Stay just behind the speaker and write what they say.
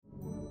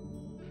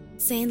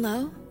Zane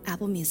Lowe,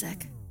 Apple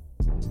Music.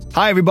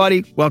 Hi,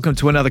 everybody. Welcome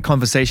to another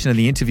conversation in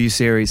the interview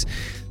series.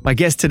 My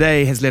guest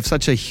today has left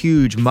such a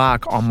huge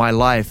mark on my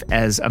life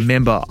as a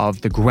member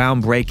of the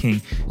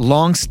groundbreaking,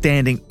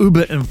 long-standing,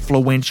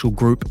 uber-influential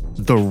group,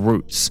 The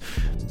Roots.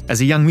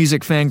 As a young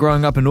music fan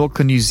growing up in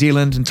Auckland, New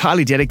Zealand,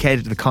 entirely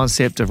dedicated to the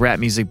concept of rap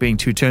music being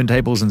two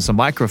turntables and some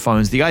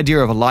microphones, the idea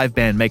of a live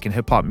band making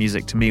hip-hop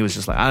music to me was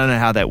just like, I don't know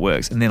how that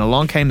works. And then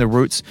along came The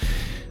Roots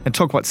and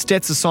took what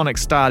Stetsasonic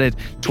started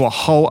to a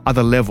whole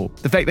other level.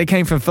 The fact they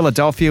came from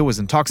Philadelphia was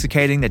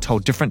intoxicating. They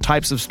told different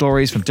types of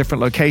stories from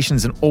different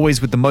locations and always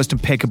with the most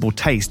impeccable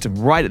taste. And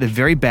right at the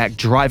very back,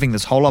 driving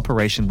this whole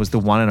operation was the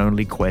one and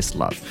only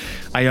Questlove.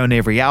 I own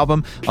every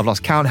album. I've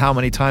lost count how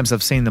many times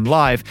I've seen them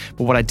live,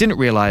 but what I didn't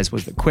realize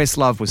was that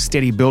Questlove was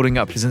steady building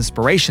up his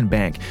inspiration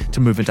bank to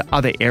move into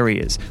other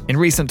areas. In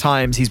recent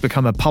times, he's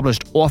become a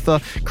published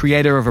author,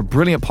 creator of a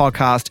brilliant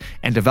podcast,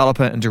 and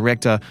developer and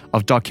director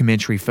of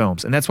documentary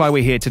films. And that's why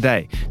we're here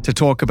today to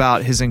talk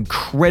about his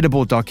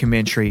incredible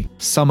documentary,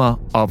 Summer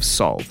of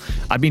Soul.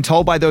 I've been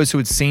told by those who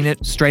had seen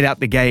it straight out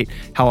the gate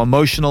how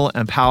emotional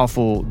and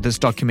powerful this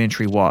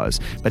documentary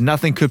was, but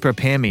nothing could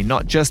prepare me,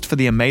 not just for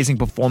the amazing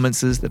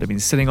performances that have been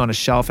sitting on a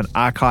shelf and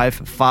archive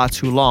for far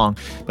too long,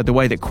 but the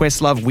way that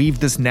Questlove weaved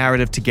this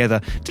narrative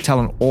together to tell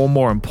an all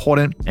more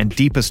important and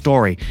deeper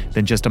story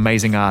than just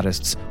amazing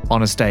artists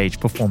on a stage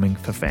performing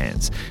for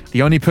fans.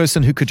 The only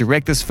person who could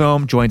direct this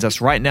film joins us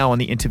right now on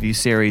the interview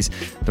series,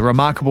 the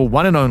remarkable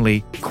one and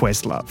only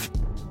Questlove.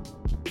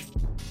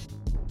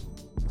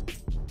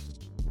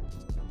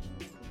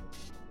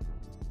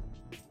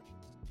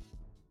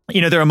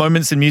 You know, there are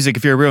moments in music,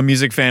 if you're a real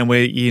music fan,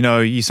 where, you know,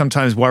 you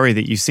sometimes worry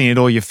that you've seen it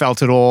all, you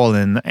felt it all,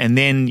 and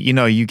then, you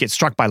know, you get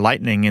struck by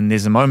lightning, and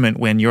there's a moment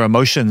when your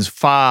emotions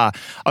far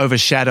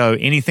overshadow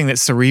anything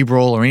that's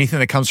cerebral or anything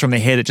that comes from the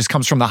head. It just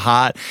comes from the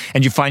heart,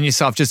 and you find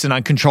yourself just in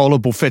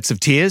uncontrollable fits of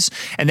tears.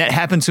 And that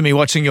happened to me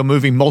watching your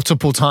movie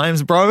multiple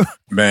times, bro.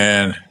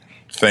 Man,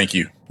 thank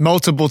you.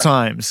 Multiple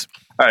times.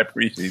 I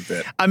appreciate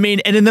that. I mean,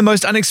 and in the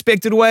most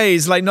unexpected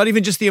ways, like not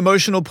even just the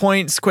emotional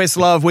points,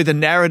 Questlove, where the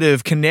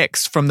narrative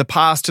connects from the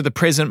past to the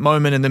present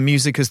moment and the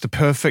music is the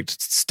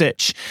perfect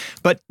stitch.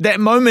 But that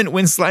moment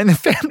when Sly and the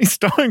Family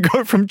Stone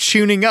go from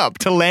tuning up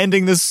to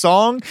landing this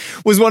song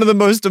was one of the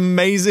most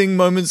amazing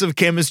moments of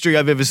chemistry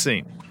I've ever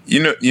seen. You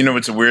know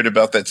what's weird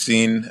about that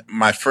scene?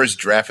 My first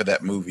draft of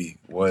that movie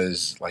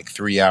was like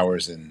 3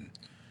 hours and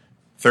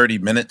 30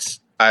 minutes.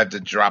 I had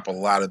to drop a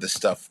lot of the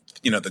stuff,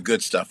 you know, the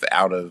good stuff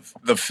out of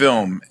the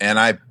film. And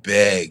I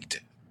begged.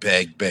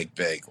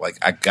 Like,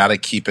 I got to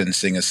keep it and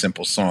sing a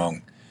simple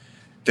song.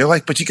 They're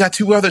like, but you got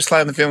two other Sly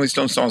and the Family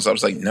Stone songs. I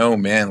was like, no,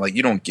 man, like,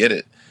 you don't get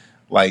it.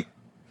 Like,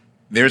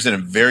 there's a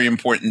very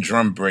important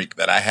drum break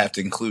that I have to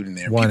include in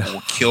there. People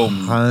will kill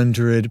me.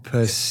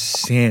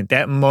 100%.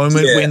 That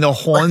moment when the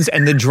horns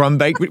and the drum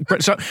break,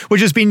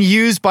 which has been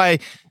used by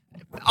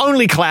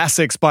only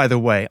classics, by the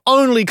way.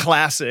 Only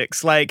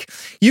classics. Like,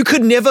 you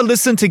could never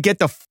listen to Get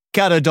the F***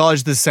 Out of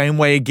Dodge the same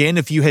way again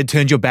if you had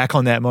turned your back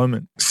on that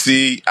moment.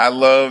 See, I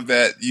love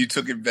that you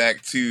took it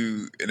back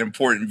to an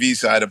important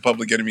B-side of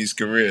Public Enemy's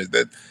career.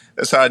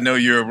 That's how I know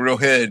you're a real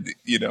head,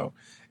 you know.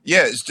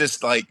 Yeah, it's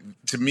just like,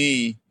 to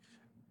me,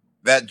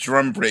 that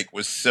drum break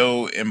was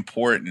so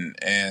important.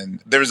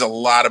 And there was a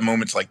lot of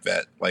moments like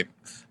that. Like,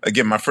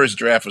 again, my first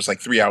draft was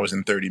like 3 hours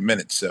and 30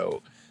 minutes.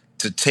 So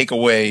to take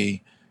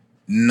away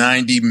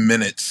 90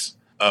 minutes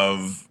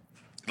of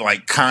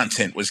like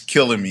content was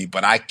killing me,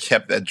 but I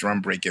kept that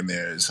drum break in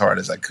there as hard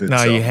as I could.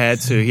 No, you had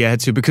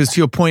to, because to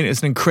your point,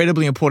 it's an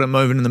incredibly important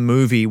moment in the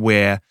movie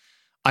where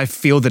I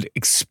feel that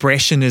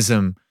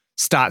expressionism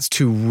starts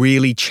to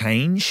really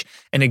change,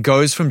 and it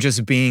goes from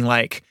just being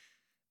like,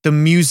 the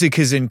music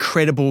is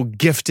incredible,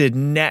 gifted,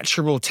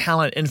 natural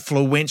talent,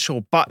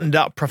 influential, buttoned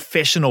up,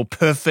 professional,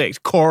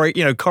 perfect,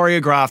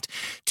 choreographed,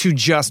 to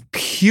just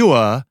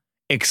pure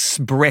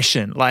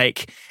expression,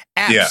 like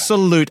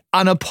absolute,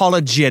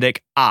 unapologetic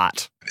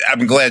art.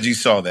 I'm glad you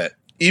saw that.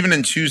 Even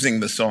in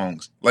choosing the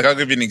songs. Like, I'll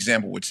give you an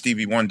example with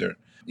Stevie Wonder.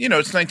 You know,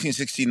 it's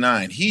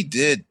 1969. He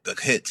did the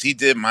hits. He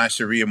did My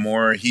Cherie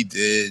Amour. He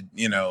did,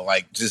 you know,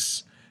 like,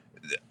 just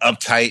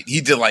Uptight.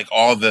 He did, like,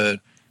 all the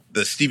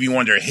Stevie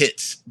Wonder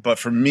hits. But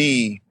for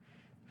me,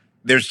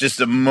 there's just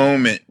a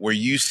moment where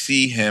you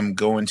see him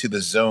go into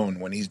the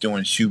zone when he's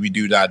doing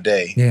Shooby-Doo-Dah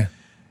Day. Yeah.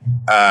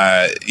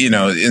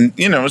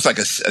 It's like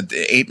a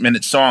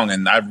 8-minute song,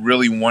 and I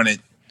really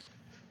wanted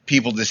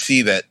people to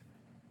see that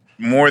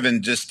more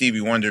than just Stevie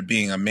Wonder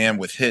being a man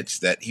with hits,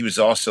 that he was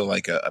also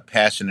like a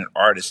passionate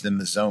artist in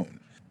the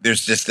zone.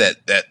 There's just that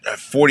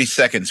 40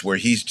 seconds where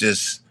he's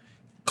just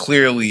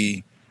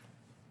clearly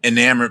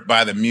enamored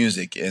by the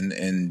music,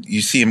 and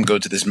you see him go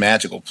to this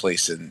magical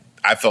place, and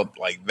I felt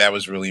like that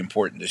was really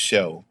important to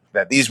show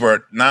that these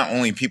were not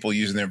only people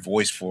using their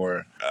voice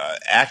for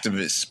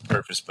activist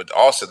purpose, but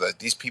also that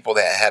these people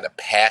that had a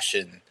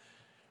passion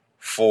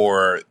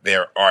for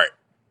their art.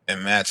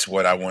 And that's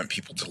what I want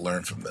people to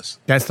learn from this.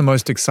 That's the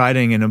most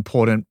exciting and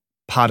important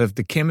part of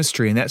the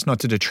chemistry, and that's not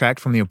to detract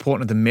from the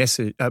importance of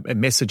the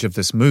message of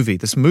this movie.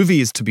 This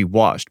movie is to be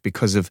watched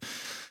because of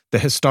the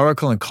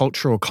historical and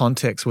cultural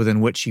context within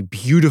which you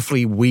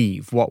beautifully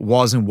weave what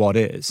was and what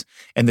is,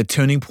 and the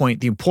turning point,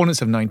 the importance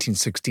of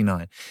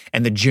 1969,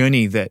 and the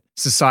journey that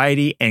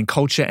society and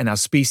culture and our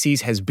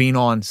species has been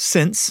on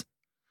since,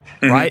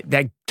 right?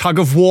 That tug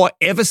of war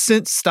ever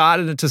since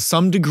started and to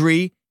some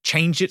degree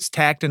changed its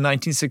tact in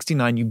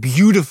 1969. You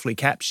beautifully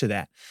capture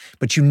that,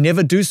 but you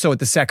never do so at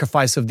the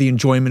sacrifice of the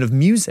enjoyment of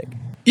music.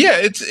 Yeah,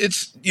 it's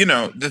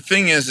the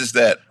thing is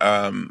that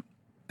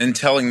in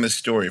telling this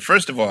story,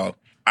 first of all,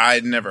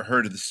 I'd never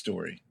heard of the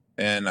story,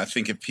 and I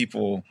think if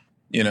people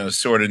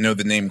sort of know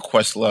the name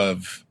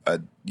Questlove,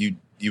 you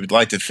would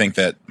like to think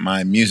that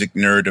my music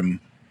nerdom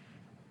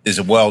is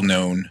well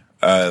known,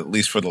 at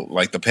least for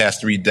the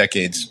past 3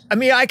 decades. I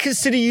mean, I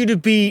consider you to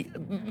be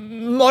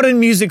modern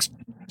music's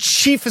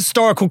chief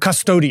historical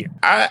custodian.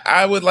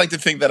 I would like to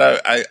think that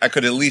I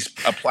could at least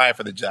apply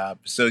for the job.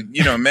 So,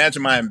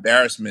 imagine my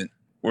embarrassment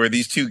where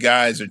these 2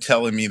 guys are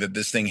telling me that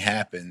this thing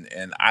happened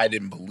and I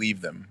didn't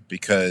believe them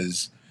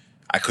because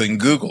I couldn't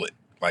Google it.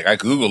 Like, I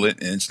Google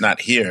it and it's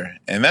not here.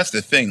 And that's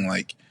the thing.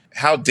 Like,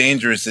 how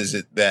dangerous is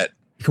it that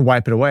you can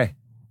wipe it away?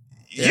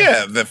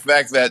 Yeah, the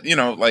fact that,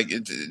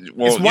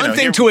 it's one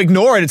thing to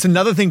ignore it. It's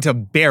another thing to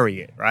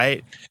bury it,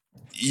 right?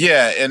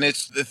 Yeah. And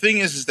the thing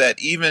is that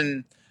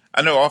even,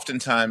 I know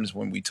oftentimes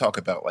when we talk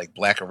about like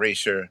black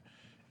erasure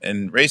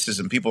and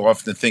racism, people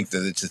often think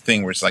that it's a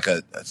thing where it's like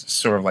a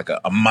sort of like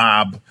a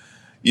mob,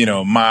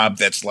 mob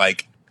that's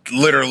like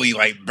literally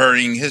like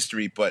burying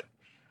history. But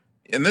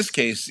in this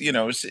case, it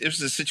was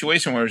a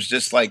situation where it's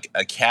just like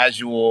a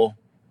casual,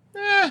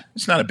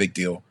 it's not a big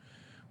deal,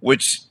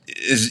 which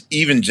is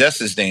even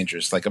just as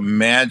dangerous. Like,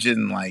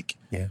 imagine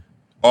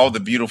all the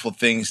beautiful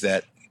things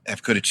that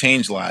could have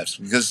changed lives.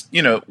 Because,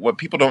 what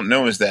people don't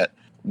know is that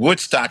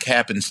Woodstock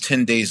happens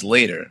 10 days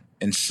later,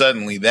 and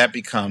suddenly that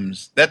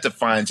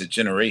defines a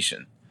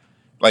generation.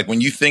 Like,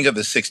 when you think of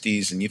the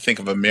 60s and you think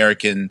of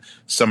American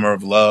Summer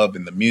of Love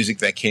and the music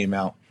that came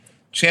out,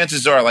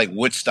 chances are like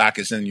Woodstock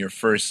is in your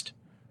first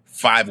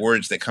 5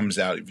 words that comes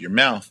out of your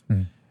mouth.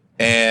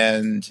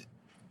 And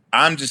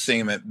I'm just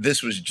saying that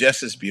this was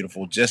just as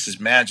beautiful, just as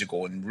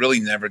magical, and really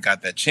never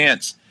got that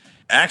chance.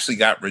 Actually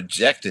got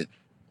rejected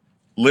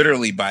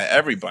literally by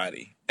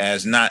everybody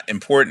as not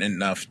important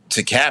enough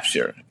to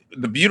capture.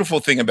 The beautiful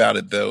thing about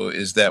it, though,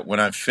 is that when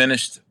I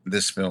finished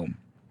this film,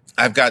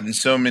 I've gotten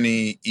so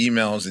many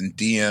emails and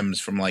DMs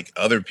from like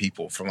other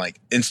people, from like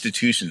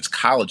institutions,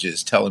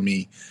 colleges, telling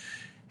me,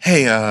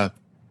 hey, I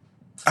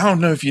don't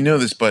know if you know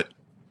this, but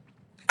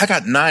I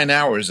got 9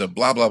 hours of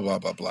blah, blah, blah,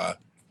 blah, blah,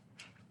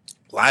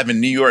 live in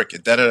New York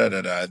at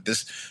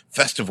this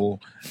festival.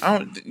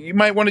 You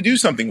might want to do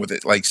something with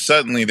it. Like,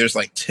 suddenly there's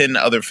like 10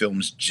 other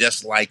films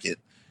just like it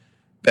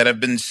that have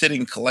been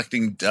sitting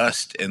collecting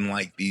dust in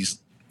like these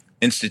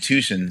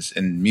institutions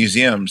and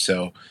museums.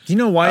 So you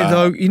know why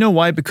though? You know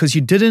why? Because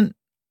you didn't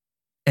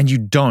and you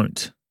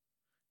don't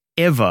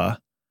ever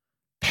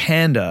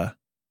pander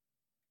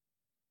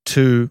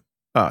to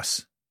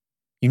us.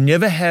 You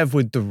never have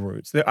with the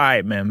roots. All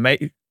right, man,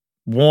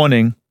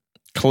 warning,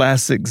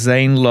 classic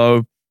Zane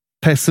Lowe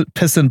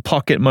piss in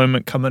pocket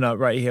moment coming up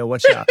right here.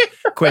 Watch out.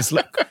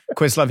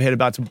 Questlove head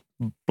about to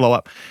blow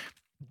up.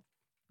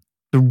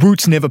 The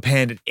roots never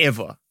pandered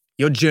ever.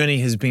 Your journey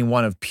has been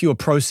one of pure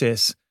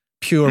process,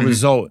 pure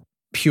result,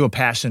 pure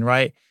passion,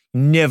 right?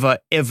 Never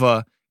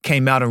ever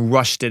came out and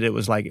rushed it. It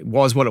was like, it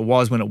was what it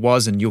was when it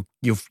was, and you'll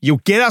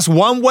get us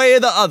one way or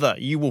the other.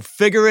 You will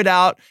figure it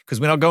out because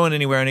we're not going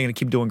anywhere and you're going to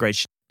keep doing great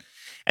shit.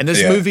 And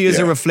this movie is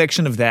a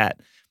reflection of that,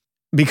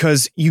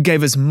 because you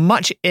gave as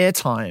much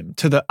airtime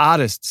to the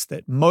artists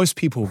that most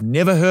people have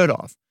never heard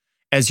of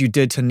as you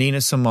did to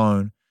Nina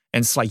Simone.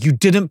 And it's like, you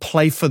didn't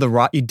play for the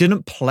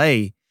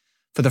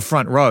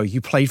front row. You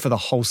played for the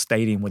whole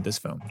stadium with this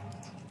film.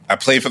 I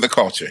played for the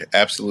culture.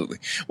 Absolutely.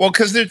 Well,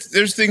 because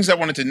there's things I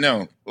wanted to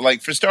know.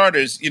 Like, for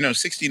starters,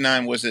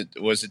 69 was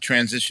a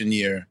transition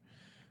year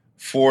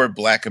for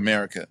Black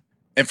America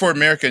and for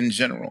America in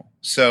general.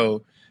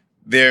 So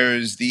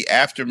there's the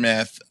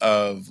aftermath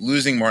of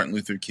losing Martin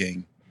Luther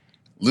King,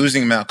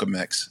 losing Malcolm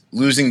X,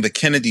 losing the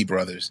Kennedy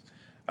brothers.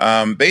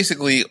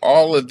 Basically,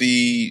 all of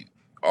the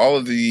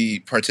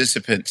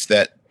participants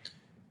that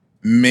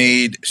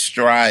made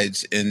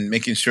strides in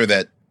making sure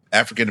that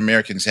African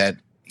Americans had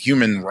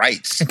human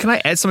rights. And can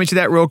I add something to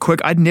that real quick?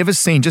 I'd never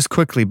seen, just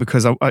quickly,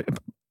 because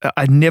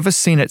I'd never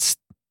seen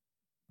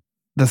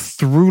the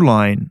through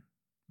line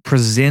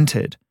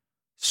presented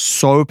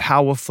so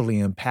powerfully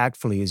and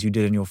impactfully as you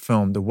did in your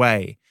film. The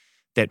way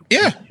that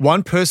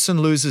one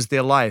person loses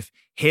their life,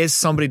 here's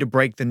somebody to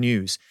break the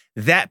news.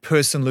 That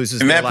person loses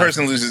their life. And that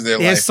person loses their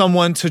life. Here's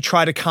someone to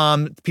try to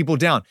calm people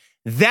down.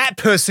 That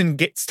person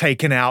gets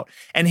taken out,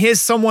 and here's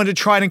someone to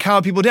try to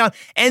calm people down,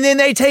 and then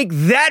they take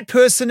that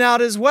person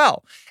out as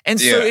well. And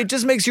so it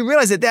just makes you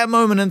realize at that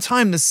moment in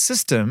time, the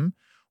system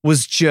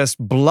was just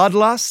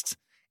bloodlust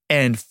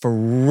and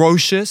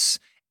ferocious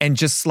and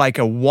just like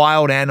a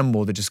wild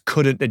animal that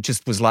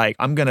just was like,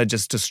 I'm going to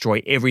just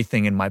destroy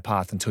everything in my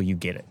path until you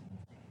get it.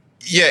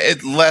 Yeah,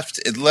 it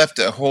left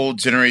a whole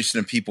generation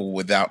of people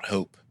without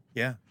hope.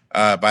 Yeah.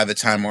 by the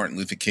time Martin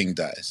Luther King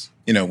dies.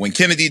 You know, when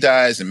Kennedy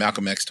dies and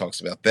Malcolm X talks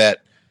about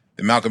that,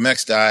 then Malcolm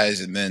X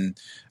dies and then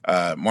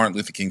Martin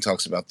Luther King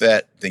talks about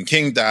that, then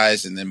King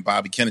dies and then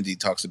Bobby Kennedy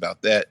talks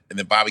about that, and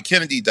then Bobby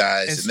Kennedy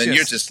dies, and then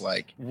you're just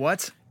like,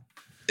 what?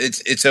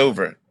 It's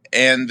over.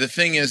 And the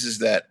thing is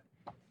that,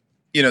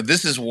 you know,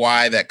 this is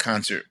why that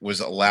concert was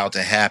allowed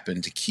to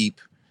happen, to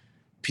keep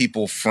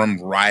people from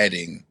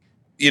rioting.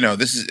 You know,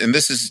 this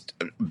is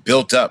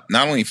built up,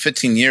 not only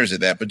 15 years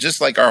of that, but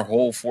just like our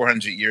whole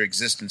 400-year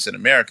existence in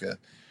America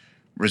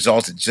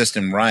resulted just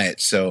in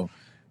riots. So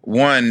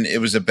one,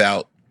 it was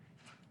about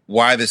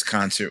why this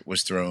concert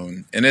was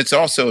thrown. And it's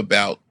also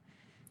about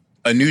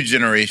a new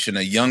generation,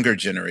 a younger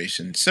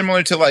generation,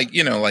 similar to like,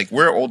 you know, like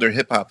we're older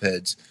hip hop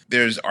heads.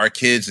 There's our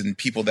kids and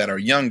people that are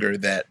younger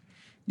that,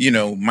 you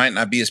know, might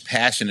not be as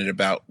passionate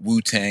about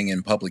Wu-Tang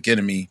and Public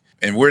Enemy.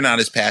 And we're not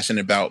as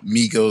passionate about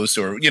Migos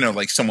or, you know,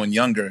 like someone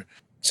younger.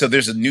 So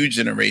there's a new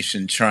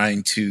generation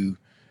trying to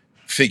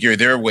figure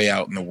their way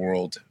out in the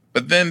world.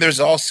 But then there's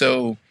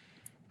also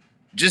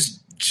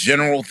just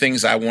general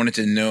things I wanted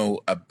to know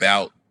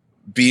about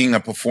being a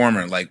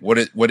performer, like what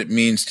it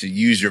means to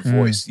use your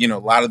voice. You know, a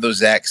lot of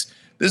those acts,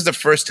 this is the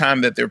first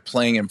time that they're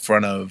playing in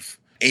front of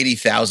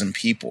 80,000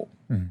 people.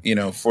 You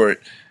know, for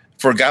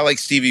a guy like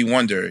Stevie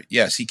Wonder,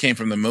 yes, he came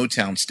from the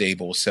Motown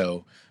stable.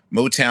 So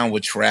Motown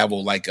would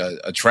travel like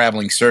a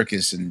traveling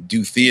circus and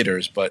do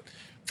theaters. But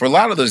for a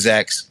lot of those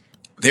acts,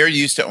 they're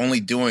used to only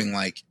doing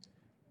like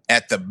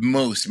at the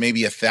most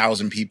maybe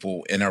 1,000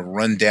 people in a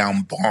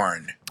rundown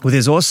barn. Well,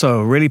 there's also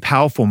a really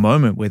powerful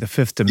moment where the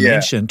Fifth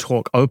Dimension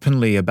talk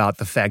openly about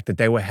the fact that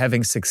they were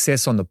having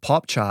success on the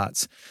pop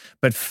charts,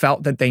 but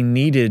felt that they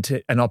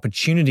needed an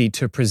opportunity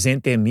to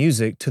present their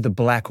music to the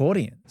Black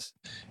audience.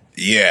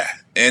 Yeah.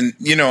 And,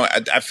 you know,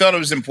 I felt it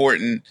was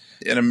important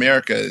in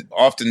America.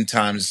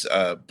 Oftentimes,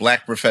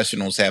 Black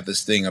professionals have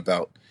this thing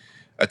about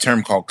a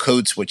term called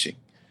code switching,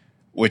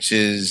 which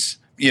is,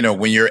 you know,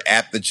 when you're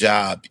at the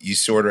job, you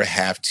sort of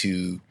have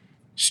to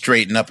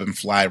straighten up and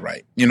fly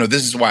right. You know,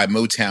 this is why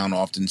Motown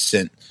often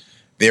sent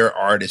their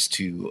artists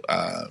to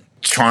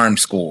charm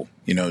school,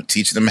 you know,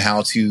 teach them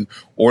how to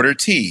order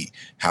tea,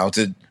 how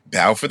to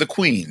bow for the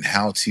queen,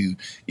 how to,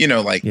 you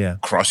know, like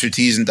cross your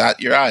T's and dot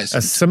your I's.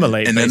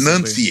 Assimilate and basically.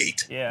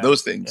 enunciate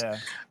those things. Yeah.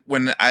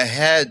 When I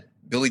had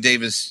Billy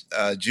Davis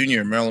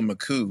Jr. and Marilyn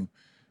McCoo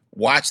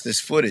watch this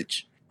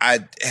footage, I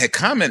had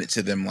commented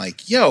to them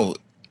like, yo,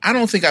 I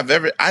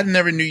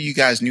never knew you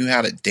guys knew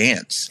how to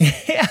dance.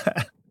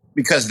 Yeah.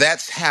 Because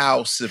that's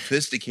how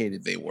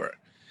sophisticated they were.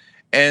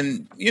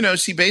 And, you know,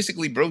 she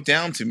basically broke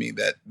down to me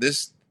that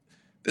this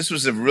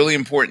was a really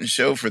important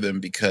show for them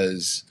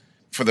because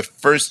for the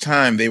first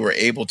time they were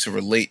able to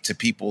relate to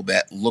people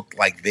that looked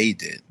like they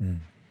did.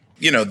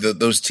 You know,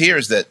 those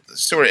tears that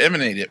sort of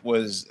emanated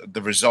was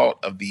the result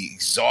of the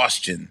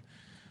exhaustion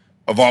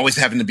of always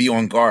having to be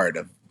on guard,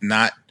 of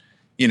not,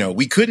 you know,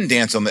 we couldn't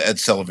dance on the Ed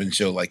Sullivan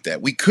Show like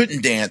that. We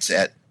couldn't dance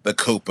at the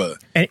Copa.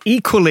 And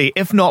equally,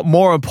 if not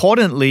more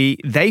importantly,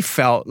 they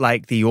felt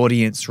like the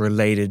audience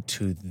related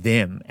to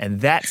them.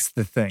 And that's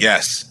the thing.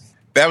 Yes.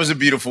 That was a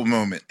beautiful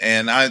moment.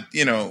 And I,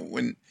 you know,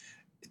 when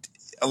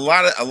a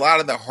lot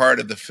of the heart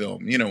of the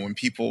film, you know, when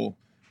people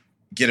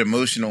get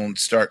emotional and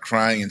start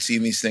crying and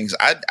seeing these things,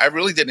 I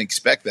really didn't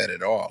expect that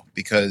at all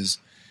because,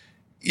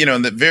 you know,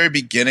 in the very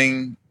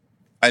beginning,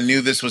 I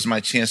knew this was my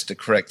chance to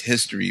correct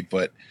history,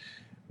 but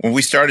when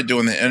we started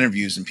doing the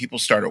interviews and people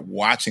started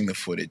watching the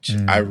footage,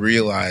 I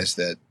realized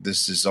that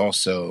this is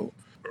also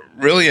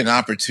really an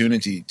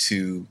opportunity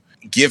to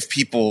give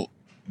people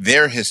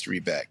their history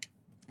back.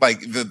 Like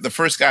the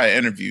first guy I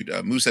interviewed,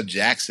 Musa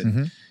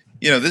Jackson,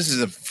 you know, this is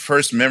the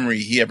first memory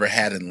he ever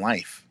had in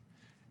life.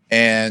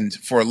 And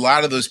for a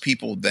lot of those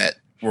people that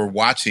were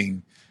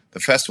watching the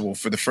festival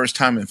for the first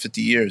time in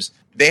 50 years,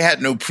 they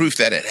had no proof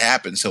that it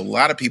happened. So a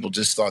lot of people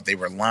just thought they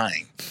were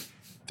lying.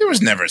 There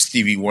was never a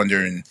Stevie Wonder,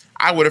 and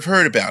I would have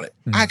heard about it.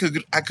 I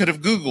could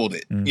have Googled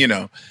it, you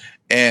know.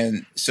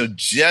 And so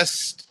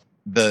just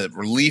the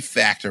relief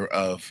factor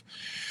of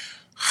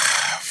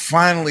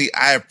finally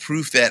I have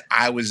proof that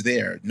I was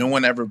there. No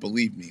one ever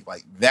believed me.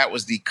 Like that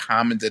was the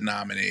common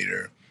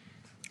denominator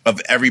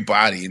of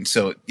everybody. And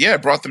so, yeah,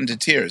 it brought them to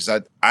tears.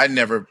 I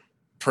never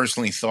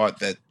personally thought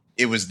that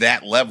it was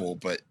that level,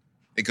 but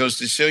it goes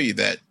to show you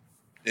that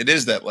it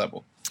is that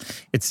level.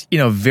 It's, you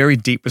know, very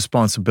deep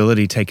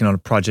responsibility taking on a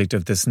project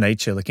of this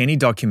nature. Like any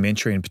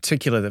documentary in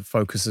particular that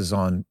focuses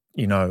on,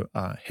 you know,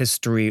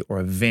 history or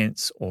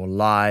events or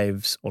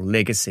lives or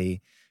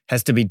legacy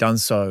has to be done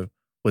so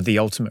with the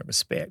ultimate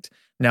respect.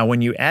 Now,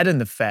 when you add in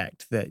the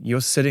fact that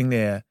you're sitting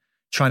there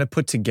trying to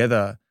put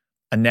together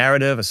a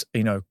narrative,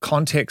 you know,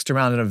 context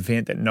around an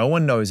event that no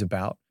one knows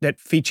about, that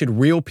featured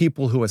real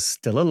people who are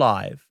still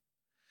alive,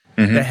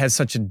 that has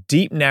such a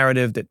deep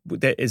narrative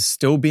that is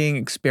still being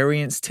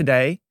experienced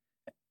today,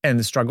 and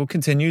the struggle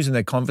continues and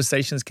the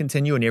conversations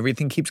continue and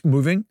everything keeps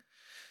moving.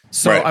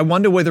 So I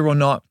wonder whether or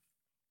not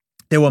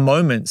there were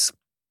moments,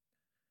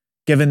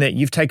 given that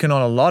you've taken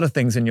on a lot of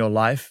things in your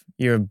life,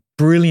 you're a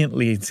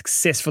brilliantly,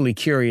 successfully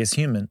curious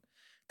human,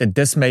 that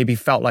this maybe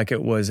felt like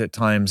it was at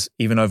times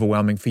even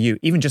overwhelming for you,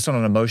 even just on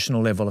an emotional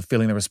level of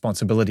feeling the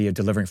responsibility of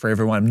delivering for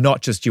everyone,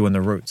 not just you and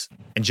the Roots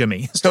and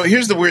Jimmy? So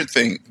here's the weird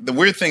thing. The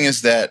weird thing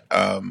is that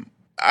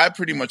I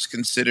pretty much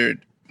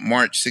considered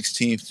March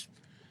 16th,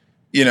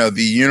 the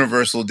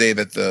universal day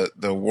that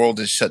the world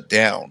is shut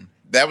down.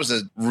 That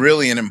was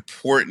really an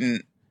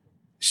important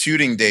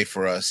shooting day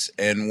for us.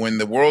 And when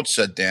the world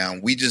shut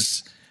down,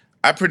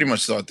 I pretty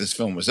much thought this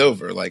film was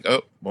over. Like,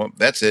 oh, well,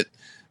 that's it.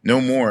 No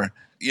more.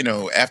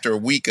 After a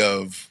week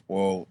of,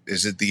 well,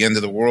 is it the end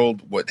of the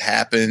world? What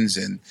happens?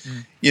 And,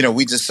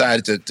 we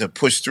decided to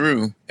push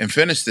through and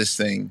finish this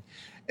thing.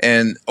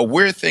 And a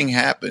weird thing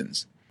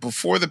happens.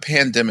 Before the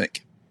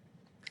pandemic,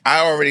 I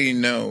already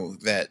know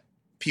that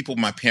people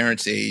my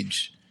parents'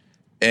 age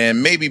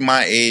and maybe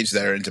my age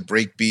that are into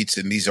break beats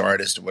and these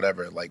artists or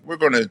whatever, like, we're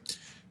going to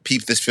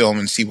peep this film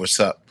and see what's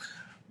up.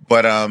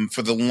 But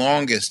for the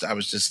longest, I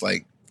was just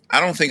like, I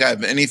don't think I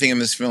have anything in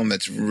this film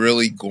that's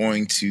really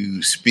going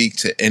to speak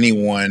to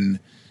anyone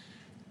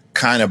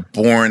kind of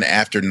born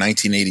after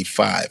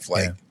 1985,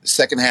 like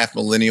second half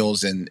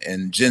millennials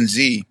and Gen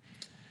Z.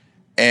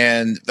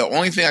 And the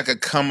only thing I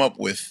could come up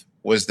with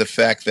was the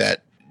fact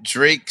that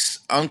Drake's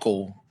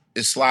uncle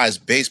is Sly's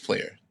bass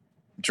player.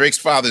 Drake's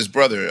father's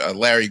brother,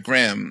 Larry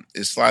Graham,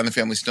 is Sly and the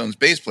Family Stone's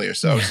bass player.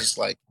 So I was just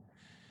like,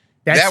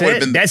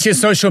 That's your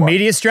social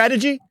media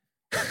strategy?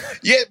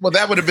 Yeah, well,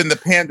 that would have been the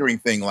pandering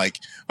thing. Like,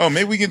 oh,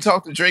 maybe we can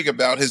talk to Drake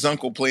about his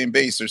uncle playing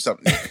bass or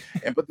something.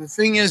 But the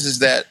thing is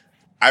that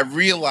I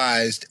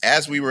realized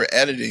as we were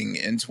editing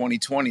in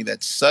 2020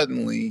 that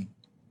suddenly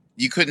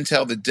you couldn't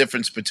tell the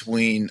difference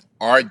between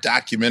our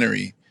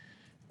documentary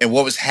and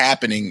what was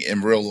happening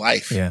in real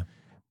life. Yeah.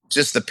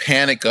 Just the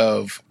panic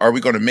of, are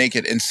we going to make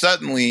it? And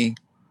suddenly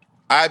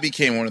I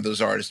became one of those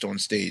artists on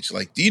stage.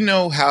 Like, do you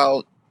know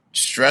how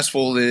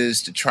stressful it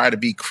is to try to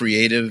be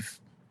creative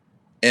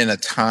in a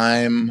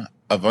time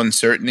of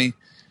uncertainty?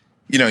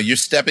 You're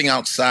stepping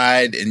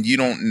outside and you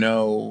don't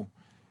know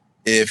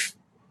if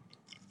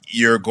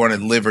you're going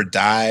to live or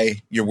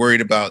die. You're worried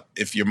about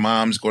if your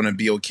mom's going to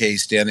be okay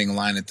standing in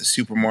line at the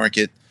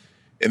supermarket.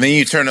 And then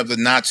you turn up the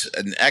notch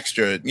an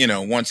extra,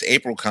 once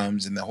April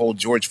comes and the whole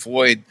George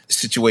Floyd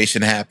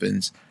situation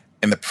happens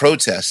and the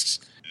protests,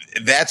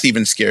 that's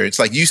even scary. It's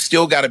like you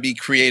still got to be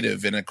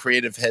creative in a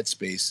creative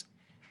headspace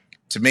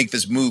to make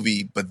this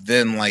movie, but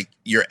then like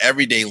your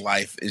everyday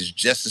life is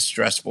just as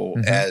stressful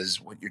as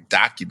what you're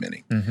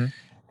documenting.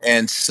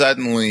 And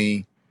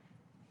suddenly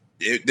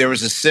there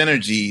was a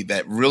synergy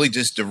that really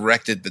just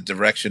directed the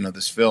direction of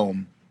this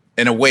film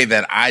in a way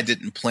that I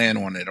didn't plan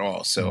on at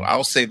all. So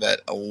I'll say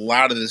that a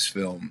lot of this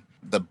film,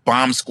 the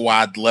Bomb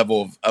Squad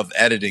level of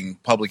editing,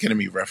 Public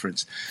Enemy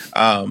reference,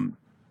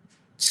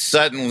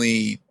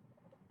 suddenly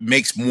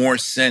makes more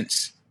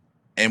sense.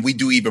 And we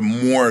do even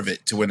more of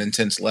it to an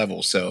intense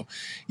level. So,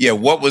 yeah,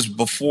 what was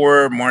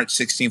before March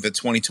 16th of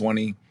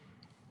 2020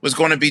 was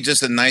going to be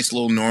just a nice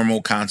little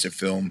normal concert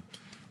film,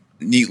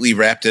 neatly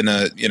wrapped in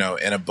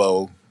a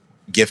bow,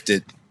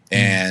 gifted,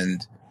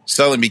 and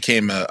suddenly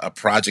became a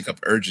project of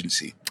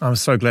urgency. I'm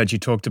so glad you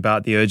talked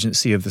about the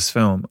urgency of this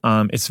film.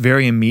 It's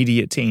very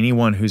immediate to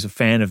anyone who's a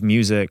fan of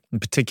music, in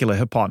particular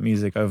hip-hop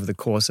music, over the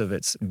course of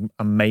its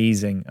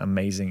amazing,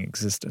 amazing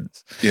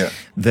existence. Yeah.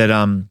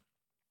 That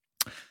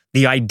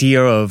the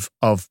idea of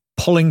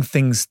pulling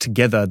things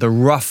together, the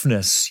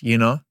roughness,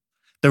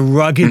 the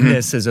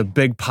ruggedness is a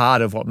big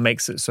part of what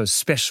makes it so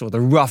special, the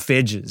rough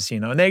edges,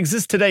 and they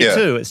exist today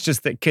too. It's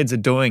just that kids are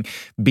doing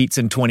beats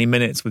in 20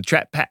 minutes with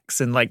trap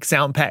packs and like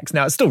sound packs.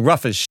 Now it's still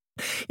rough as shit.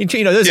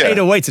 Those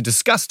 808s are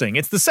disgusting.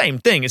 It's the same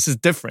thing. It's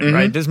just different,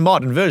 right? There's a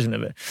modern version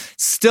of it.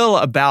 Still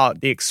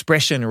about the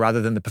expression rather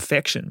than the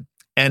perfection.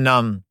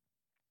 And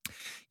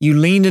you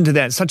leaned into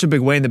that in such a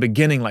big way in the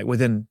beginning, like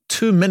within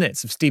 2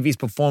 minutes of Stevie's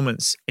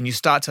performance, and you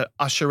start to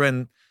usher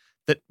in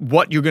that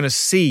what you're going to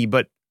see,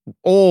 but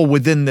all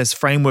within this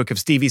framework of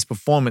Stevie's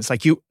performance.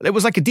 Like it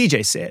was like a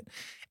DJ set.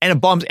 And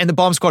the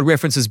Bomb Squad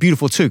reference is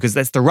beautiful too, because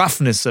that's the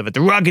roughness of it, the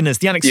ruggedness,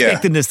 the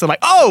unexpectedness. They're like,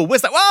 oh,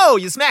 what's that? Whoa,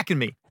 you're smacking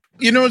me.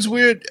 It's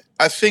weird.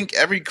 I think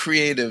every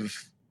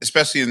creative,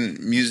 especially in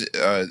music,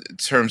 in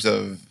terms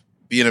of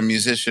being a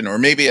musician or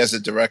maybe as a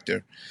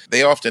director,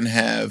 they often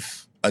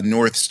have a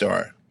North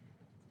Star.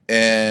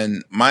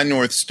 And my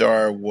North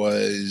Star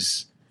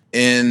was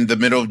in the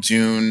middle of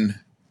June,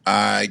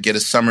 I get a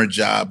summer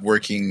job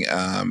working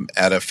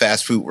at a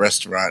fast food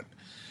restaurant.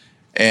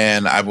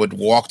 And I would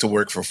walk to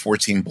work for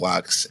 14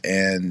 blocks.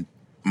 And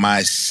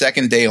my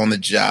second day on the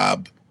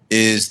job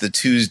is the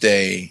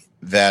Tuesday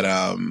that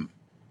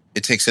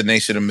It Takes a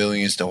Nation of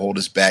Millions to Hold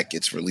Us Back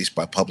gets released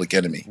by Public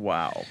Enemy.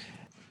 Wow.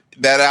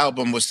 That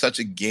album was such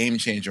a game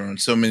changer on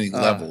so many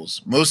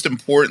levels. Most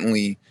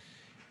importantly,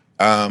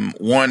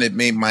 one, it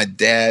made my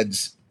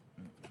dad's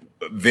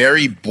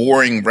very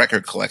boring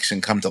record collection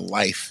come to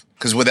life.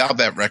 Because without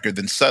that record,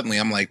 then suddenly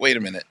I'm like, wait a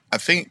minute. I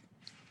think,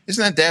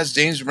 isn't that Dad's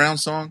James Brown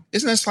song?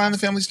 Isn't that Sly and the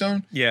Family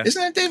Stone? Yeah.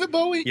 Isn't that David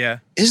Bowie? Yeah.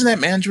 Isn't that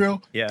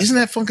Mandrill? Yeah. Isn't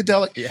that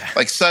Funkadelic? Yeah.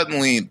 Like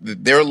suddenly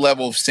their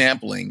level of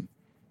sampling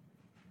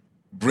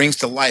brings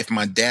to life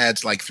my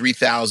dad's like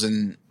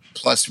 3,000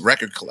 plus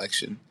record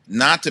collection.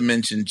 Not to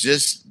mention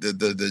just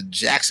the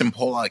Jackson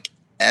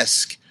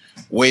Pollock-esque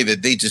way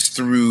that they just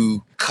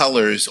threw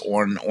colors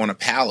on a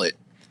palette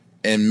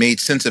and made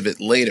sense of it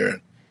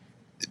later.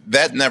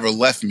 That never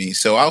left me.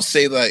 So I'll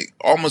say, like,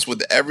 almost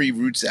with every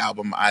Roots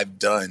album I've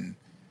done,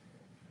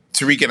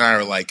 Tariq and I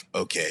are like,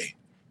 okay,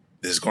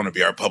 this is going to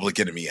be our Public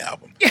Enemy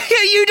album.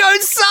 You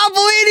don't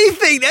sample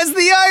anything. That's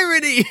the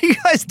irony. You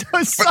guys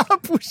don't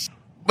sample shit.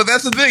 But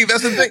that's the thing.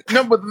 That's the thing.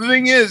 No, but the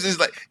thing is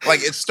like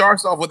it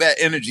starts off with that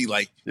energy,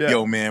 like,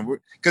 yo, man,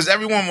 because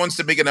everyone wants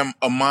to make an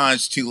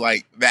homage to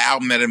like the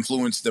album that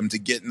influenced them to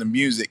get into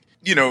music.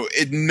 You know,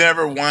 it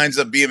never winds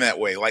up being that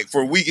way. Like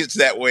for a week, it's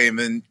that way, and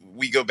then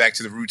we go back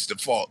to the Roots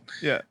default.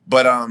 Yeah.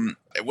 But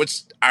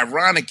what's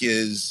ironic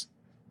is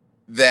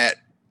that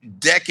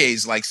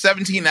decades, like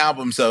 17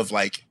 albums of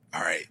like,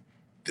 all right,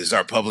 this is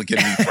our Public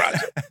Enemy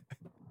project,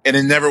 and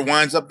it never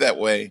winds up that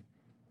way.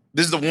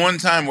 This is the one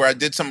time where I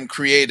did something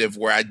creative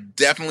where I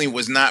definitely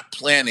was not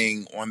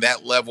planning on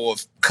that level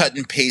of cut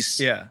and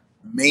paste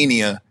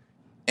mania,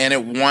 and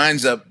it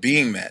winds up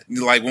being that.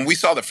 Like when we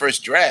saw the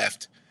first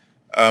draft,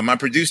 my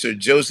producer,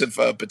 Joseph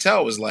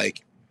Patel, was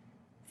like,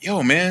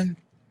 yo, man,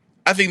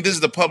 I think this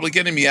is the Public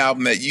Enemy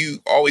album that you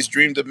always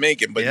dreamed of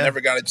making but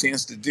never got a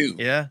chance to do.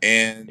 Yeah.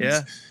 And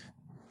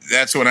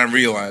that's when I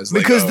realized.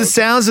 Because the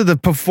sounds of the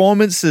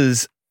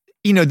performances,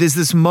 you know, there's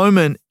this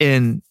moment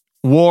in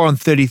War on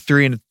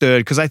 33 and a Third,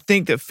 because I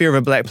think that Fear of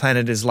a Black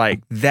Planet is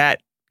like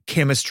that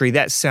chemistry,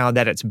 that sound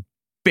at its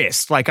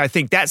best. Like I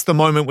think that's the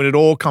moment when it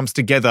all comes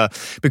together,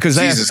 because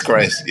Jesus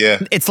Christ, yeah.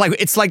 It's like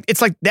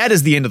that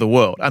is the end of the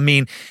world. I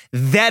mean,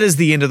 that is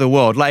the end of the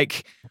world.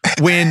 Like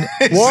when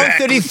exactly. War on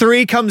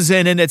 33 comes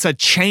in and it's a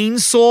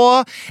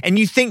chainsaw and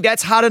you think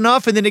that's hard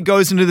enough, and then it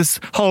goes into this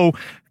whole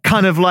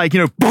kind of like, you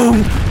know,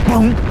 boom,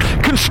 boom,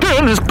 can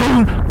stand this,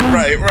 boom, boom,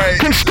 right,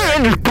 can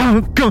stand this,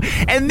 boom, boom.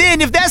 And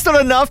then if that's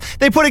not enough,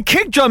 they put a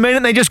kick drum in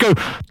and they just go, a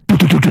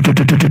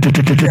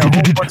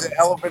whole bunch of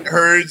elephant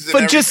herds and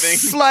but everything.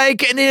 Just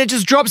like, and then it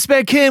just drops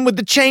back in with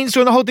the chainsaw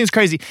and the whole thing's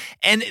crazy.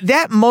 And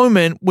that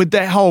moment with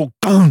that whole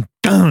dun,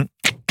 dun,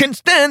 can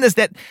stand this,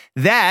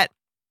 that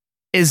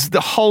is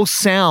the whole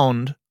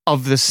sound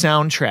of the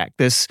soundtrack,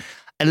 this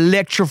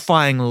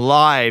electrifying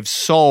live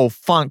soul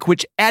funk,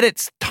 which at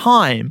its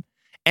time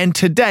and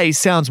today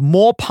sounds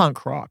more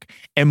punk rock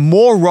and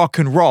more rock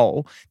and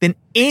roll than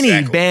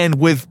any band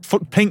with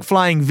pink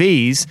flying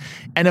V's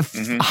and a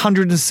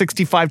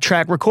 165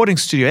 track recording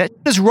studio. It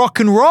is rock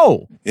and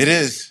roll. It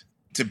is.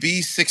 To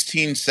be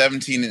 16,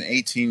 17, and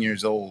 18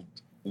 years old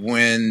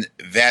when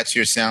that's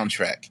your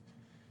soundtrack.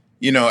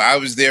 You know, I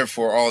was there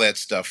for all that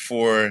stuff.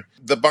 For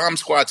the Bomb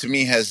Squad, to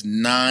me, has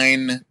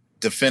 9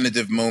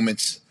 definitive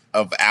moments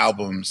of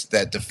albums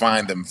that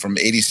define them from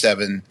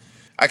 87.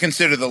 I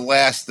consider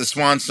the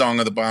swan song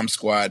of the Bomb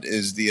Squad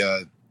is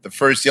the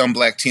first Young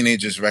Black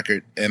Teenagers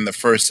record and the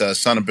first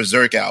Son of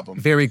Berserk album.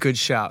 Very good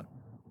shout.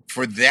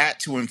 For that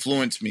to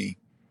influence me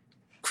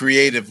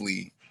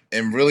creatively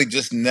and really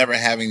just never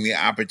having the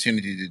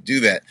opportunity to do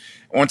that.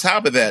 On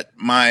top of that,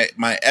 my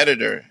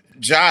editor,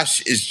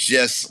 Josh, is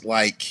just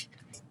like,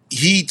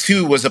 he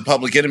too was a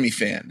Public Enemy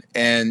fan.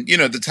 And, you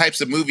know, the types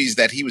of movies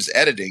that he was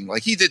editing,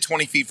 like he did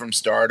 20 Feet from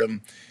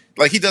Stardom,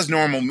 like he does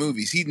normal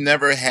movies. He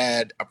never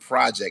had a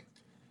project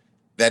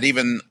that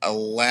even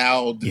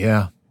allowed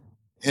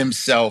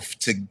himself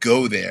to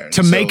go there.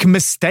 To make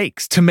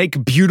mistakes, to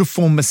make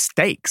beautiful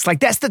mistakes. Like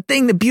that's the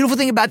thing, the beautiful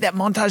thing about that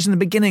montage in the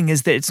beginning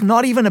is that it's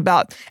not even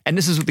about, and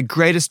this is with the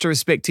greatest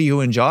respect to you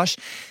and Josh,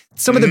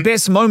 some of the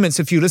best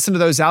moments, if you listen to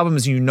those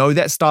albums and you know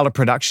that style of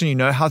production, you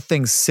know how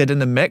things sit in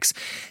the mix,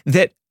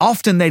 that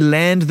often they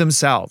land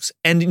themselves.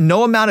 And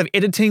no amount of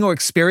editing or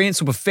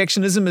experience or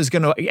perfectionism is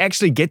going to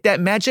actually get that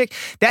magic.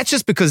 That's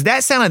just because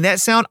that sound and that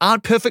sound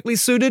aren't perfectly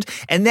suited,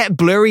 and that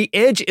blurry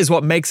edge is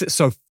what makes it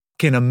so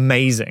fucking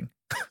amazing.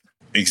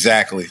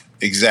 Exactly.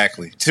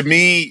 To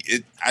me,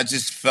 I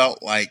just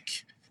felt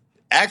like,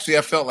 actually,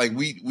 I felt like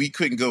we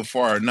couldn't go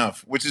far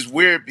enough, which is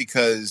weird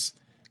because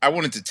I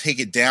wanted to take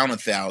it down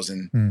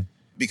 1,000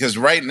 because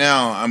right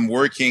now I'm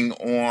working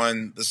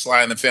on the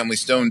Sly and the Family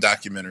Stone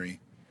documentary.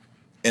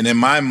 And in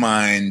my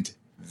mind,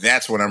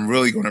 that's when I'm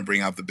really going to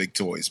bring out the big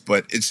toys.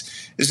 But it's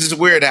just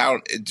weird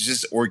how it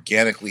just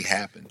organically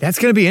happened. That's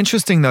going to be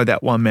interesting, though,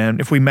 that one, man,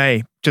 if we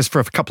may, just for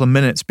a couple of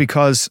minutes,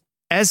 because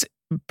as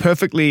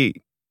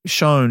perfectly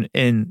shown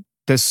in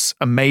this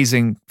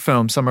amazing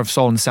film, Summer of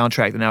Soul, and the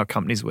soundtrack that now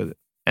accompanies with it.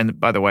 And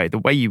by the way, the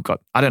way you got,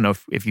 I don't know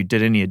if you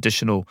did any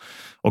additional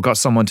or got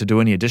someone to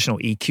do any additional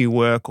EQ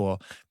work or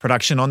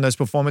production on those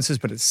performances,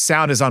 but its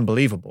sound is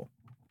unbelievable.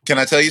 Can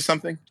I tell you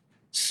something?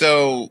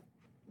 So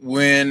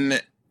when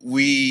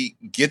we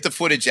get the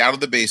footage out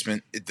of the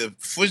basement, the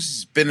footage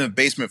has been in the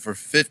basement for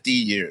 50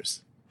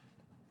 years,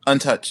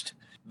 untouched.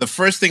 The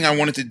first thing I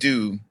wanted to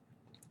do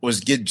was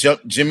get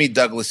Jimmy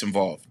Douglas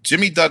involved.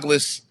 Jimmy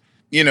Douglas,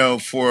 you know,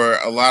 for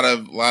a lot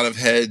of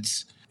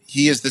heads,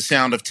 he is the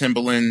sound of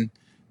Timbaland,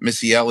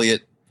 Missy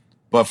Elliott,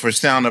 but for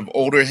sound of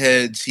older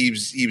heads, he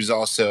was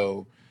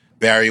also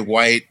Barry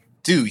White,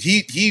 dude,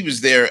 he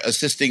was there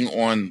assisting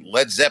on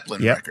Led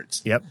Zeppelin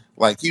records. Yep.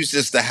 Like, he was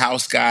just the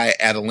house guy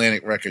at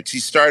Atlantic Records. He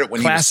started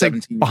when Classic he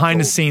was 17 behind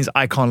the years old. scenes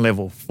icon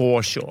level,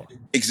 for sure.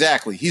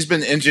 Exactly. He's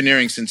been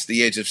engineering since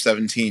the age of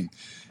 17.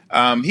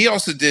 He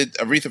also did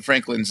Aretha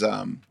Franklin's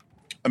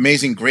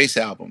Amazing Grace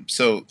album.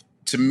 So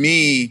to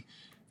me,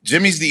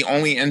 Jimmy's the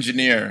only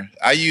engineer.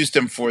 I used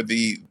him for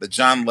the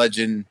John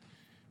Legend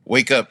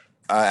Wake Up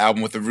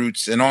album with the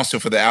Roots, and also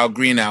for the Al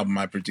Green album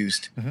I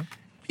produced. Mm-hmm.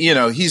 You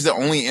know, he's the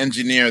only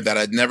engineer that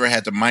I'd never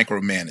had to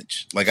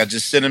micromanage. Like, I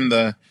just send him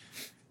the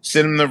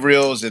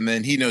reels, and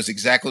then he knows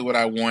exactly what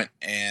I want,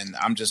 and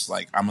I'm just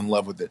like, I'm in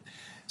love with it.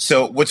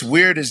 So what's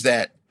weird is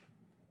that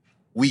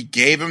we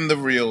gave him the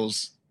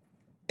reels,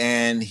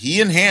 and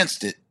he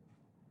enhanced it,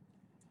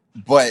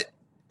 but,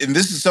 and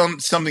this is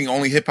something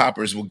only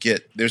hip-hoppers will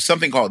get, there's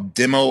something called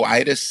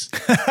demo-itis.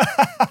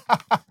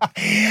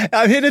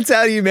 I'm here to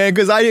tell you, man,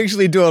 because I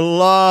actually do a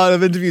lot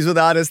of interviews with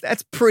artists.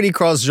 That's pretty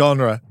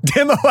cross-genre.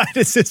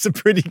 Demo-itis is a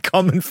pretty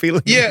common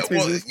feeling. Yeah,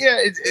 well, yeah,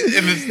 and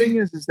the thing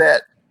is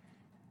that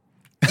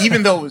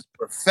even though it was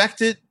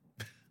perfected,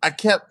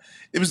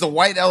 it was the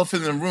white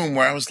elephant in the room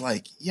where I was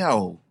like,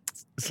 yo,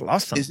 it's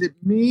lost. Is it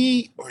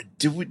me, or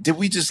did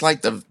we just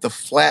like the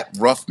flat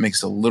rough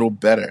mix a little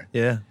better?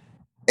 Yeah.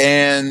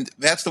 And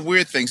that's the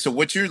weird thing. So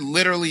what you're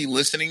literally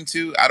listening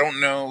to, I don't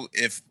know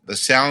if the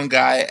sound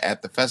guy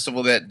at the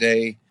festival that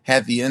day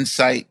had the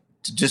insight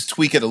to just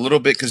tweak it a little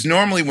bit. Because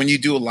normally when you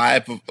do a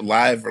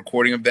live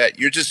recording of that,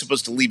 you're just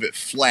supposed to leave it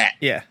flat.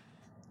 Yeah.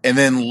 And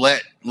then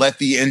let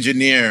the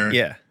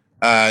engineer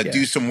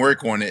do some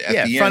work on it at the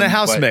end. Front of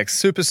house mix.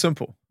 Super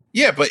simple.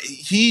 Yeah, but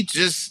he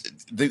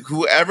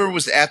whoever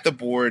was at the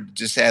board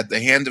just had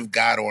the hand of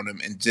God on him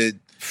and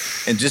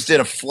just did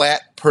a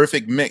flat,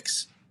 perfect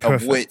mix.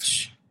 Of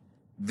which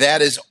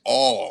that is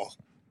all.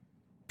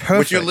 Perfect.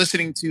 What you're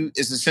listening to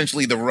is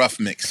essentially the rough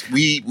mix.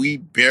 We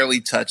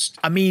barely touched.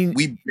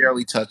 We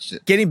barely touched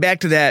it. Getting back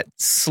to that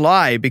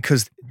Sly,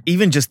 because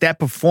even just that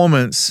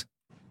performance,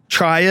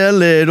 try a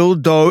little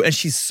dough, and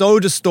she's so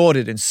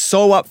distorted and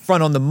so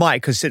upfront on the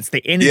mic because it's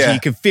the energy.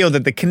 You can feel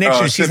that the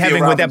connection she's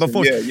having with that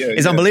performance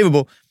is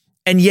unbelievable.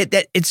 And yet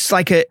that it's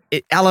like it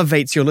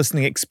elevates your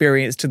listening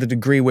experience to the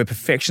degree where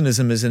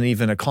perfectionism isn't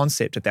even a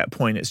concept at that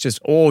point. It's just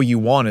all you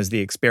want is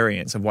the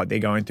experience of what they're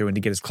going through and to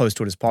get as close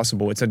to it as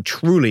possible. It's a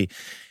truly,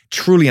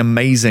 truly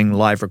amazing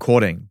live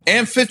recording.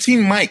 And 15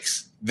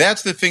 mics.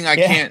 That's the thing I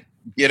can't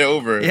get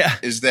over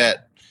is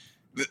that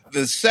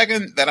the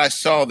second that I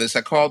saw this,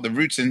 I called the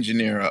Roots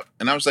engineer up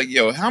and I was like,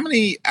 yo, how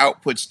many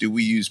outputs do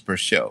we use per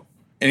show?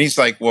 And he's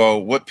like,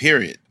 well, what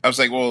period? I was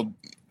like, well,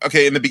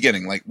 okay, in the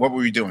beginning, like, what were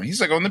we doing? He's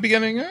like, in the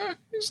beginning,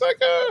 he's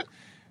like,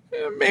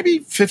 maybe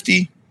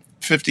 50,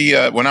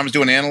 when I was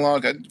doing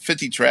analog,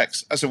 50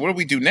 tracks. I said, what do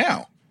we do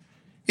now?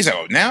 He's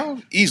like,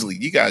 now? Easily.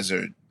 You guys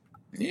are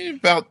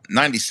about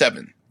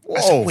 97. Whoa.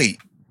 I said, wait,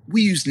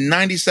 we used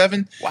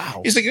 97?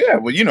 Wow. He's like, yeah,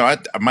 well, you know, I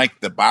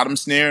mic the bottom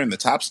snare and the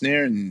top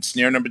snare and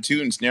snare number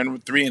 2 and snare number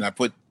 3, and I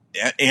put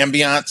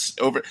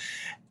ambiance over.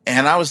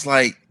 And I was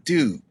like,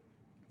 dude,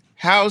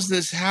 how is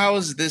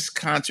this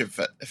concert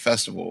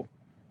festival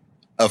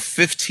a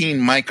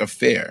 15 mic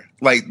affair?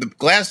 Like, the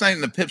Glass Knight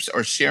and the Pips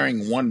are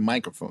sharing one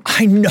microphone.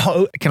 I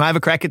know. Can I have a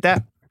crack at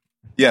that?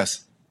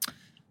 Yes.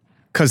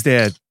 Because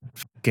they're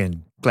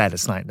fucking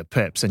Gladys Knight and the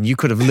Pips, and you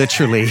could have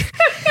literally,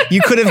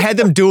 you could have had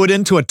them do it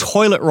into a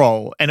toilet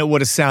roll, and it would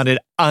have sounded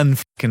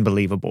unfucking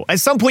believable. At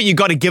some point, you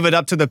got to give it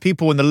up to the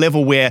people in the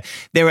level where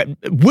they're at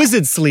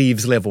Wizard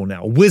Sleeves level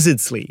now.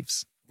 Wizard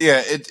Sleeves.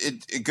 Yeah,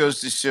 it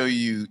goes to show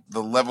you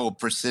the level of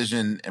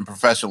precision and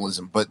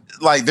professionalism. But,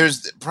 like,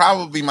 there's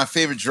probably my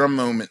favorite drum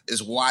moment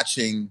is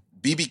watching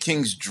B.B.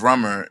 King's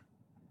drummer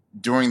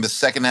during the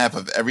second half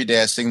of Every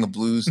Day I Sing the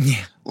Blues.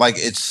 Yeah. Like,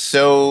 it's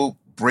so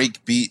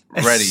breakbeat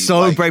ready. It's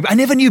so breakbeat. I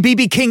never knew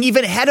B.B. King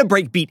even had a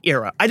breakbeat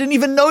era. I didn't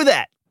even know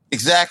that.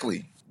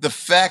 Exactly. The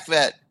fact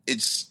that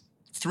it's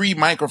 3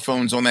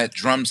 microphones on that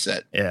drum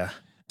set. Yeah.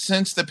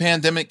 Since the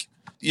pandemic,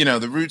 you know,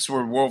 the Roots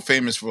were world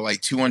famous for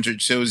like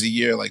 200 shows a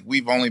year. Like,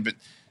 we've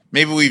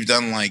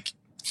done like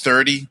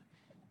 30,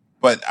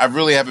 but I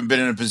really haven't been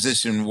in a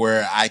position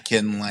where I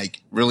can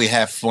like really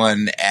have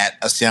fun at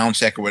a sound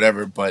check or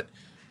whatever. But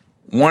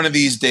one of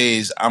these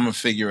days I'm going to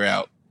figure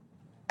out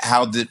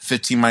how did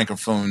 15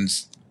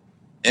 microphones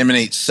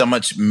emanate so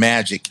much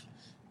magic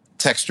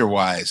texture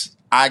wise.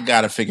 I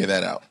got to figure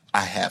that out.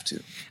 I have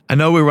to. I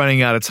know we're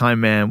running out of time,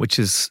 man, which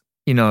is,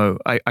 you know,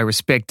 I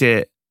respect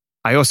it.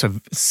 I also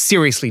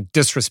seriously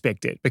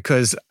disrespect it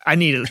because I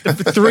need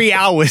 3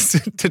 hours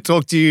to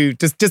talk to you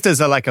just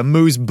as a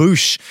moose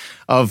bouche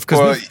of,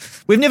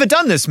 because we've never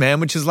done this,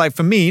 man, which is like,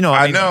 for me, you know.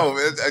 I know.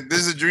 This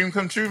is a dream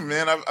come true,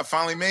 man. I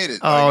finally made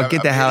it. Oh,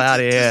 get the hell out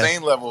of here.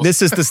 Zane level.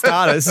 This is the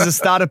starter. This is a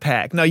starter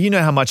pack. No, you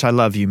know how much I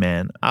love you,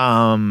 man.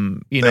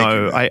 You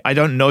know, I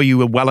don't know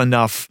you well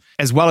enough,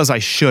 as well as I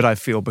should, I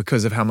feel,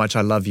 because of how much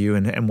I love you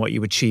and what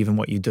you achieve and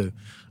what you do.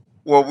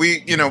 Well,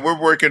 we're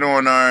working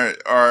on our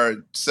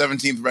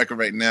 17th record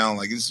right now.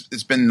 Like,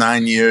 it's been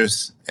 9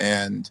 years,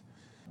 and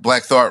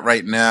Black Thought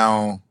right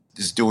now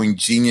is doing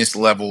genius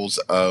levels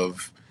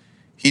of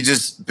he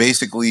just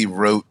basically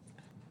wrote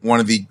one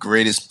of the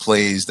greatest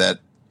plays that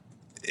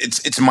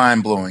it's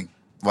mind blowing.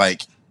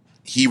 Like,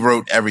 he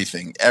wrote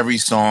everything, every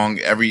song,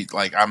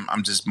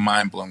 I'm just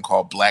mind blown.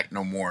 Called Black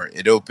No More.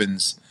 It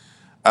opens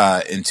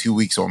in 2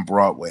 weeks on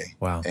Broadway.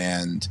 Wow.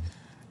 And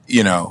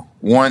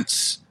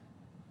once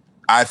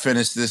I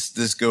finish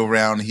this go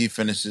round, he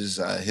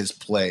finishes his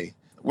play.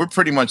 We're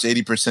pretty much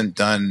 80%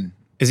 done.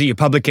 Is it your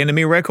Public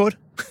Enemy record?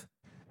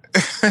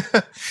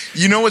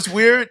 You know what's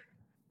weird?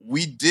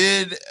 We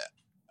did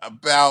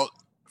about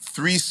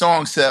 3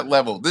 songs to that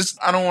level. This,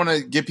 I don't want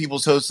to get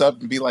people's hopes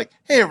up and be like,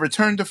 hey,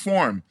 return to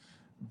form.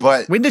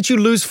 But when did you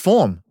lose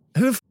form?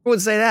 Who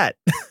would say that?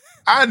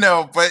 I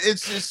know, but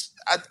it's just,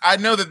 I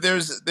know that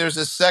there's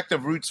a sect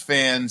of Roots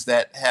fans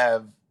that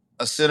have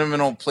a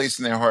sentimental place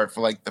in their heart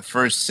for like the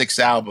first 6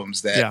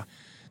 albums that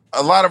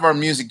a lot of our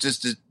music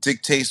just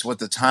dictates what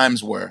the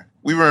times were.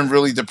 We were in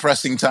really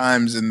depressing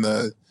times in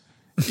the,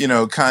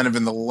 kind of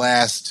in the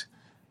last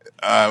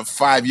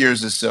 5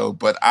 years or so.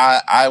 But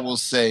I will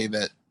say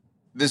that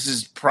this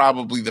is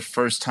probably the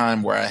first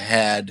time where I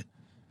had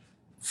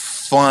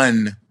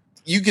fun.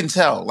 You can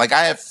tell, like,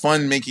 I have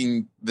fun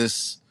making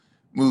this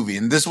movie.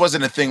 And this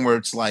wasn't a thing where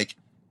it's like,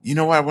 you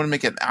know what, I want to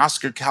make an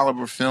Oscar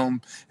caliber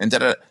film. And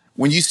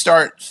when you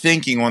start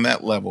thinking on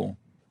that level,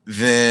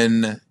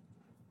 then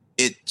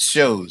it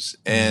shows.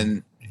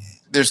 And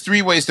there's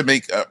 3 ways to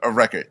make a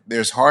record.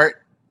 There's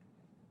heart,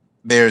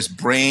 there's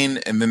brain,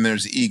 and then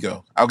there's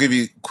ego. I'll give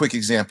you a quick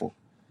example.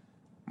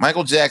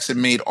 Michael Jackson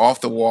made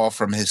Off the Wall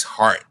from his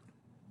heart.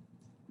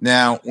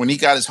 Now, when he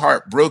got his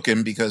heart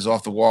broken because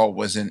Off the Wall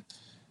wasn't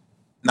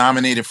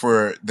nominated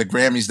for the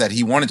Grammys that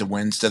he wanted to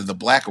win instead of the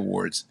Black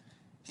Awards,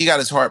 he got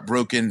his heart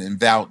broken and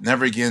vowed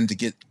never again to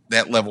get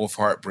that level of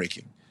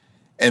heartbreaking.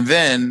 And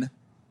then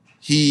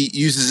he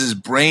uses his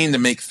brain to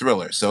make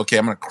Thriller. So, okay,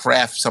 I'm going to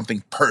craft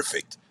something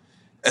perfect,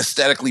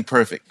 aesthetically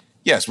perfect.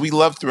 Yes, we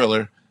love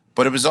Thriller,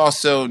 but it was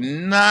also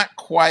not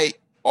quite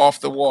off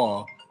the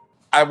wall.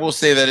 I will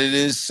say that it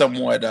is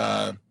somewhat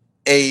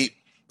a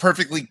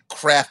perfectly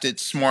crafted,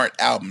 smart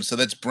album. So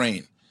that's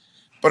brain.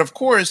 But of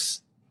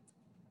course,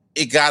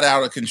 it got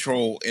out of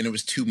control and it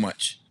was too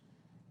much.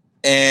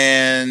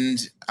 And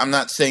I'm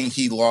not saying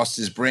he lost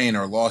his brain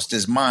or lost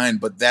his mind,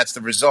 but that's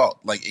the result.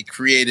 Like, it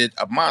created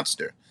a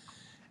monster.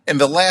 And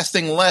the last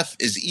thing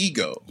left is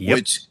ego,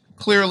 which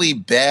clearly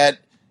Bad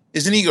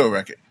is an ego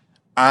record.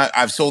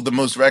 I've sold the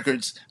most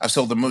records. I've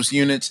sold the most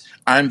units.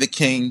 I'm the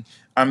king.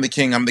 I'm the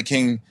king. I'm the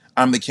king.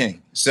 I'm the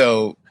king.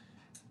 So,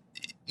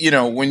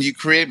 when you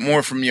create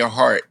more from your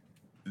heart,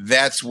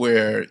 that's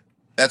where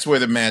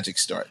the magic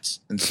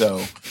starts. And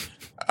so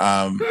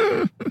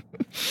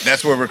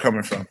that's where we're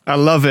coming from. I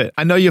love it.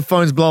 I know your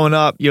phone's blowing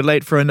up. You're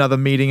late for another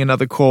meeting,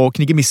 another call.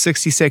 Can you give me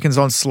 60 seconds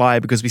on Sly?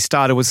 Because we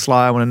started with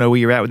Sly. I want to know where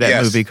you're at with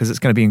that movie because it's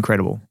going to be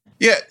incredible.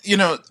 Yeah,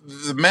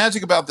 the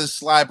magic about this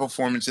Sly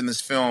performance in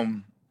this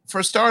film,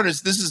 for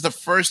starters, this is the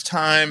first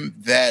time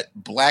that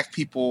Black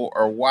people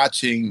are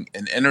watching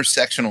an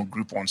intersectional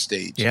group on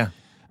stage. Yeah.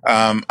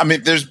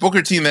 There's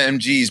Booker T and the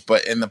MGs,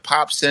 but in the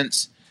pop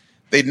sense,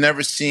 they'd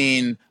never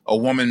seen a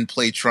woman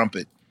play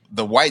trumpet.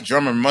 The white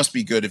drummer must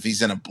be good if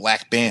he's in a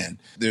Black band.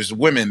 There's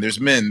women, there's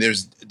men,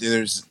 there's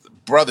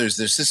brothers,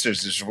 there's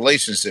sisters, there's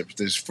relationships,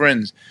 there's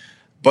friends.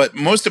 But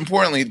most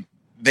importantly,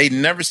 they'd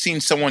never seen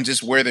someone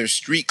just wear their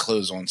street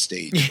clothes on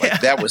stage. Yeah.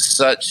 Like, that was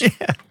such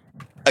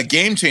a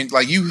game changer.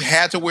 Like, you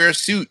had to wear a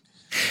suit.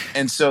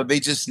 And so they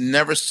just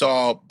never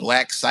saw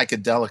Black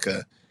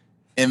psychedelica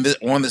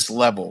on this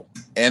level.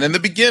 And in the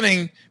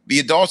beginning, the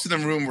adults in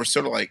the room were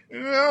sort of like,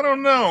 I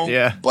don't know.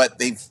 Yeah. But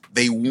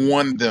they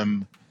won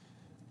them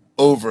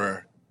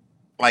over,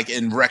 like,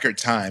 in record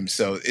time.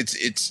 So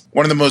it's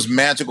one of the most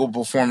magical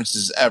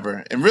performances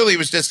ever. And really, it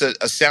was just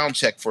a sound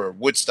check for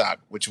Woodstock,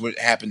 which would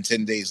happen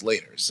 10 days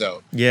later.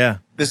 So yeah,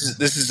 this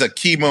is a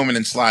key moment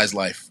in Sly's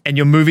life. And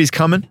your movie's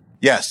coming?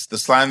 Yes, the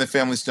Sly and the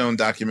Family Stone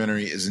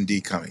documentary is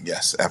indeed coming.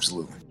 Yes,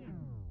 absolutely.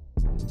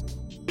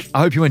 I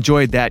hope you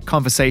enjoyed that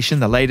conversation,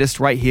 the latest,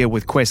 right here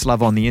with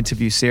Questlove on the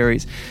interview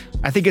series.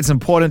 I think it's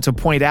important to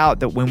point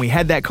out that when we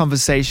had that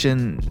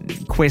conversation,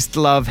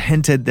 Questlove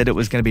hinted that it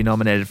was going to be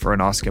nominated for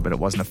an Oscar, but it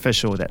wasn't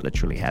official. That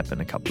literally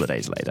happened a couple of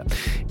days later.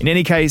 In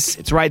any case,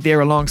 it's right there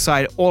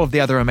alongside all of the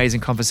other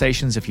amazing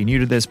conversations. If you're new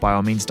to this, by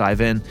all means,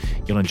 dive in.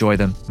 You'll enjoy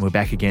them. We're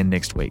back again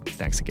next week.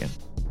 Thanks again.